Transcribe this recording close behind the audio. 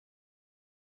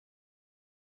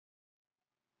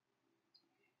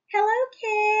Hello,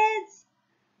 kids!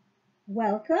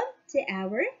 Welcome to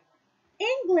our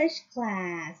English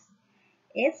class.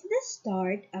 It's the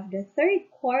start of the third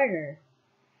quarter,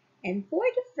 and for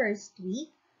the first week,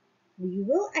 we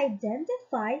will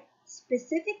identify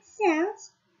specific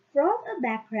sounds from a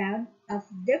background of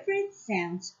different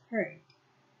sounds heard.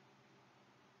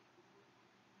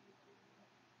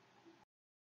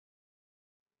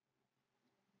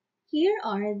 Here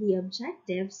are the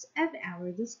objectives of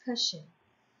our discussion.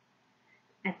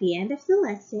 At the end of the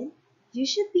lesson, you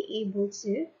should be able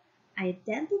to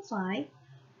identify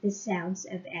the sounds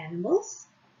of animals,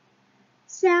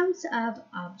 sounds of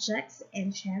objects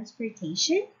and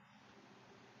transportation,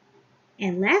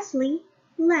 and lastly,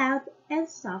 loud and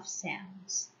soft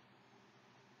sounds.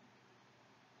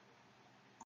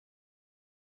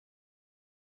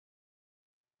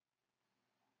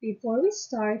 Before we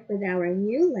start with our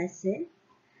new lesson,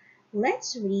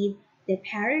 let's read the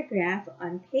paragraph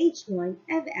on page 1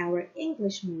 of our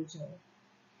English module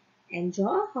and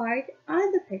draw a heart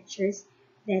on the pictures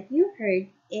that you heard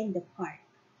in the park.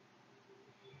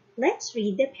 Let's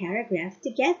read the paragraph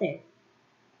together.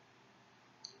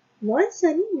 One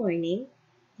sunny morning,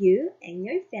 you and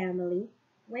your family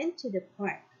went to the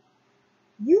park.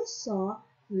 You saw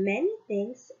many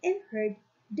things and heard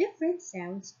different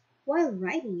sounds while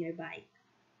riding your bike.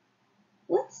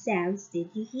 What sounds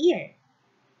did you hear?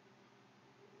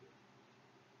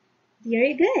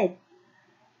 Very good.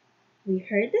 We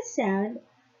heard the sound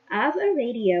of a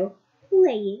radio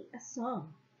playing a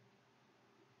song.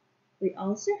 We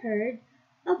also heard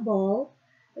a ball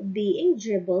being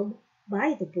dribbled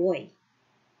by the boy.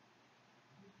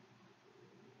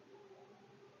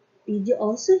 Did you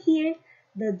also hear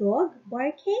the dog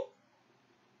barking?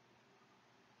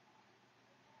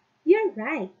 You're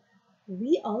right.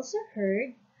 We also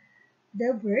heard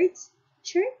the birds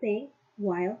chirping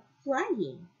while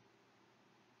flying.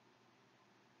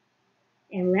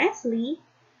 And lastly,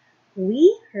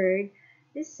 we heard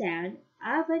the sound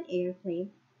of an airplane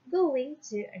going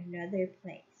to another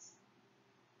place.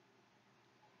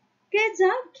 Good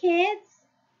job, kids!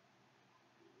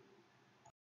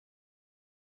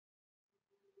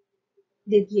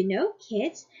 Did you know,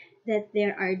 kids, that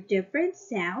there are different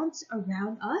sounds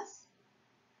around us?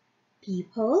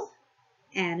 People,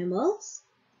 animals,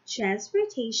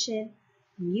 transportation,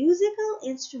 musical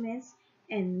instruments,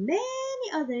 and many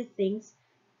other things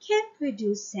can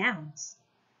produce sounds.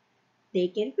 They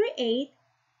can create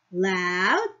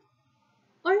loud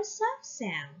or soft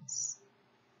sounds.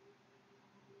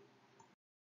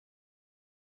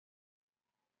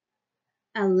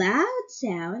 A loud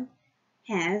sound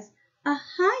has a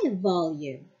high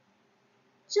volume,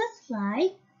 just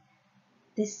like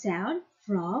the sound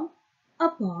from a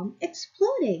bomb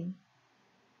exploding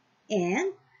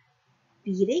and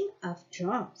beating of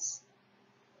drums.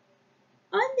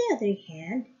 On the other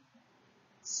hand,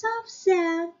 soft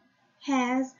sound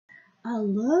has a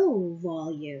low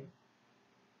volume.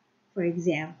 For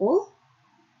example,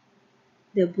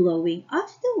 the blowing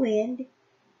of the wind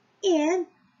and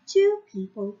two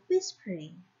people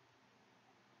whispering.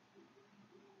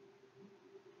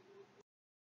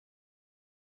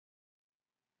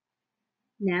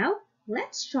 Now,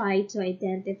 let's try to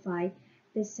identify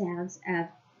the sounds of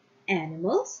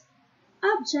animals,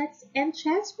 objects, and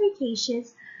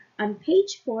transportations on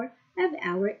page 4 of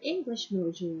our English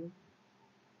module.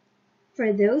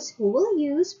 For those who will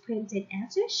use printed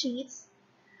answer sheets,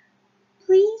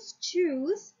 please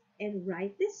choose and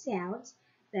write the sounds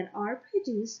that are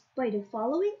produced by the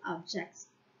following objects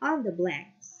on the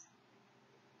blanks.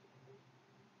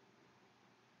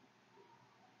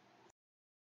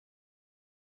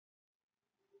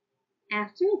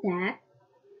 After that,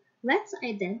 let's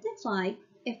identify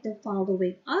if the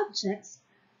following objects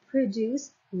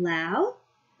produce loud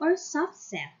or soft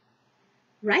sound.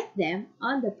 Write them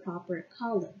on the proper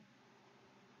column.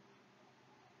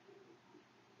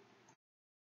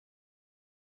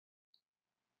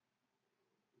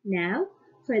 Now,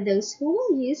 for those who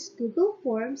will use Google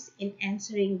Forms in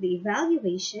answering the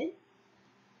evaluation,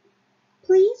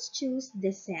 please choose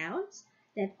the sounds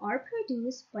that are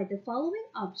produced by the following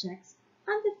objects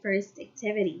on the first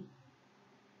activity.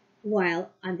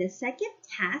 While on the second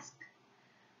task,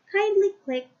 kindly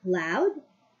click loud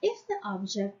if the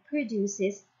object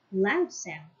produces loud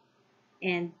sound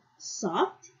and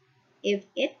soft if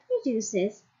it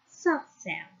produces soft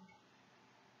sound.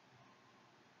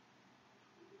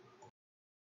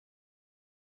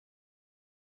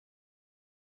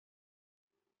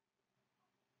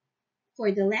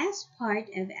 For the last part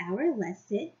of our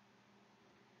lesson,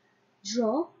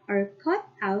 draw or cut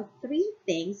out 3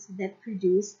 things that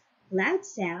produce loud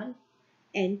sound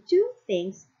and two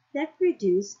things that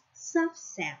produce soft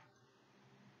sound.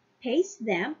 Paste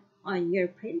them on your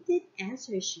printed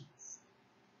answer sheets.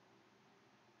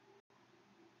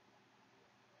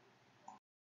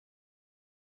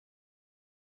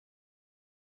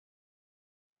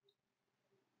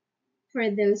 For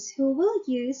those who will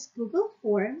use Google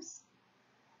Forms,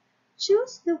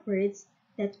 choose the words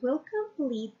that will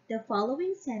complete the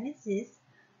following sentences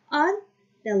on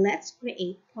the Let's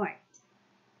Create part.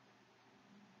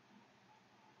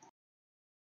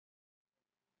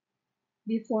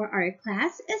 Before our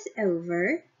class is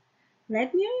over,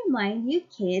 let me remind you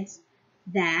kids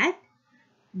that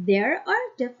there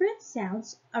are different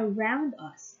sounds around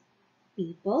us.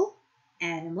 People,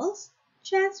 animals,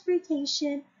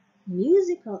 transportation,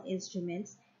 musical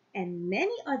instruments, and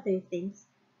many other things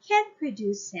can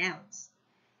produce sounds.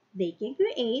 They can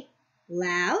create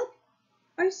loud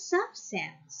or soft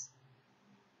sounds.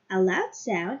 A loud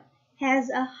sound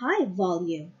has a high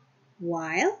volume,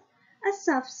 while a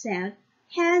soft sound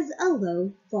has a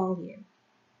low volume.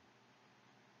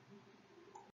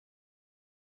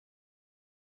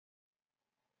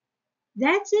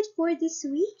 That's it for this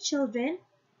week, children.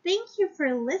 Thank you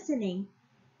for listening.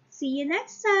 See you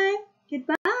next time.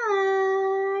 Goodbye.